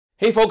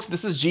Hey folks,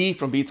 this is G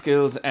from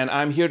Beatskillz and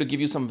I'm here to give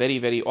you some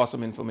very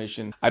awesome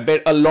information. I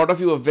bet a lot of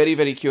you are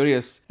very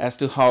curious as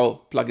to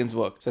how plugins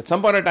work. So at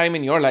some point in time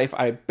in your life,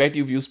 I bet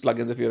you've used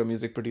plugins if you're a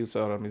music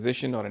producer or a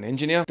musician or an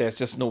engineer. There's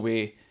just no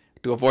way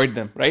to avoid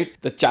them, right?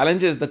 The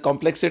challenge is the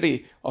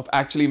complexity of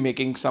actually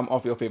making some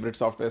of your favorite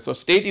software. So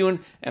stay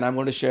tuned and I'm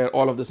going to share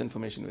all of this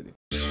information with you.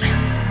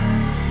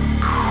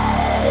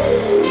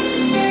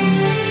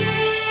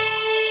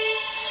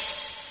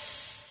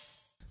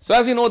 So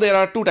as you know, there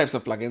are two types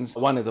of plugins.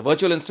 One is a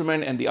virtual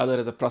instrument and the other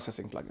is a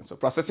processing plugin. So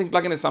processing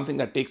plugin is something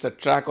that takes a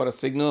track or a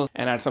signal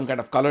and adds some kind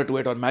of color to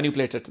it or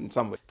manipulates it in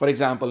some way. For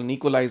example, an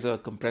equalizer, a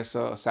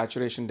compressor, a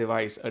saturation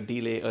device, a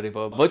delay, a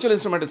reverb. Virtual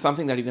instrument is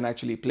something that you can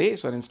actually play.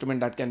 So an instrument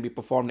that can be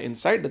performed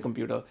inside the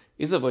computer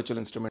is a virtual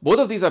instrument. Both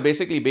of these are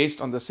basically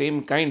based on the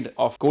same kind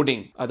of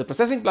coding. The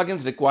processing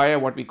plugins require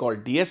what we call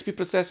DSP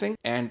processing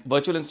and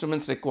virtual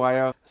instruments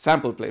require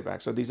sample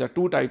playback. So these are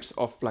two types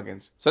of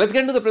plugins. So let's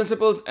get into the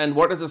principles and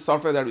what is the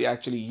software that we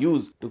actually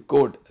use to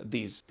code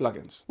these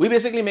plugins. We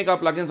basically make our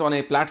plugins on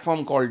a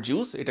platform called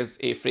Juice. It is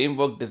a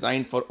framework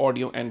designed for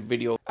audio and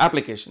video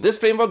applications. This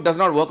framework does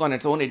not work on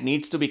its own. It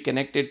needs to be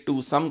connected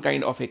to some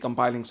kind of a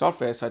compiling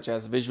software such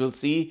as Visual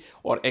C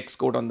or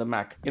Xcode on the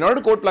Mac. In order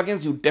to code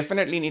plugins, you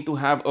definitely need to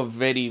have a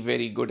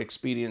very good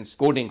experience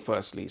coding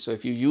firstly. So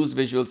if you use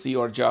Visual C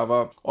or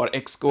Java or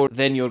Xcode,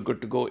 then you're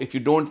good to go. If you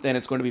don't, then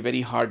it's going to be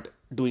very hard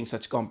doing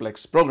such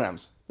complex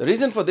programs. The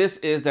reason for this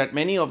is that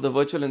many of the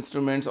virtual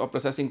instruments or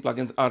processing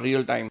plugins are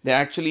real-time. They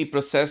actually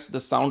process the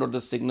sound or the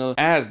signal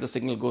as the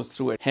signal goes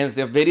through it. Hence,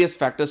 there are various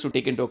factors to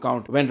take into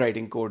account when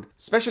writing code,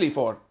 especially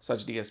for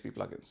such DSP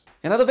plugins.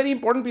 Another very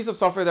important piece of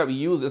software that we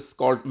use is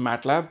called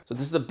MATLAB. So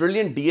this is a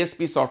brilliant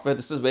DSP software.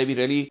 This is where we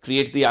really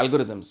create the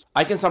algorithms.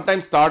 I can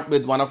sometimes start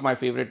with one of my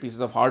favorite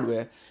pieces of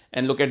hardware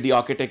and look at the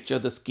architecture,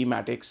 the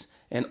schematics,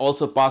 and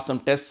also pass some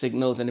test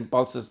signals and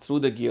impulses through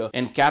the gear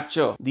and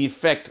capture the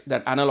effect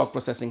that analog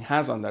processing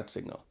has on that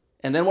signal.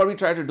 And then what we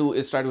try to do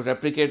is try to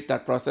replicate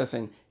that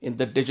processing in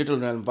the digital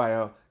realm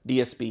via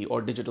DSP or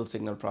digital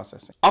signal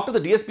processing. After the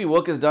DSP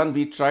work is done,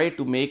 we try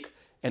to make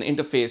an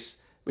interface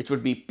which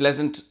would be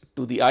pleasant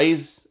to the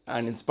eyes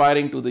and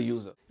inspiring to the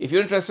user. If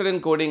you're interested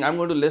in coding, I'm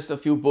going to list a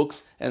few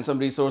books and some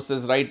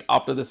resources right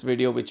after this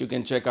video which you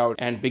can check out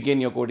and begin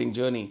your coding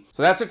journey.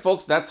 So that's it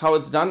folks, that's how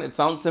it's done. It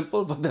sounds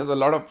simple, but there's a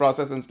lot of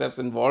process and steps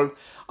involved.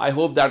 I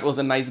hope that was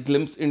a nice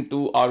glimpse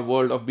into our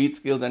world of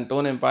Beatskillz and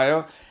Tone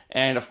Empire.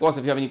 And of course,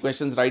 if you have any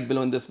questions, write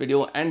below in this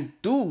video and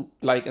do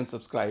like and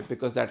subscribe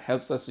because that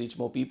helps us reach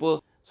more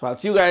people. So I'll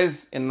see you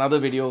guys in another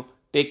video.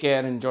 Take care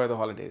and enjoy the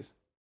holidays.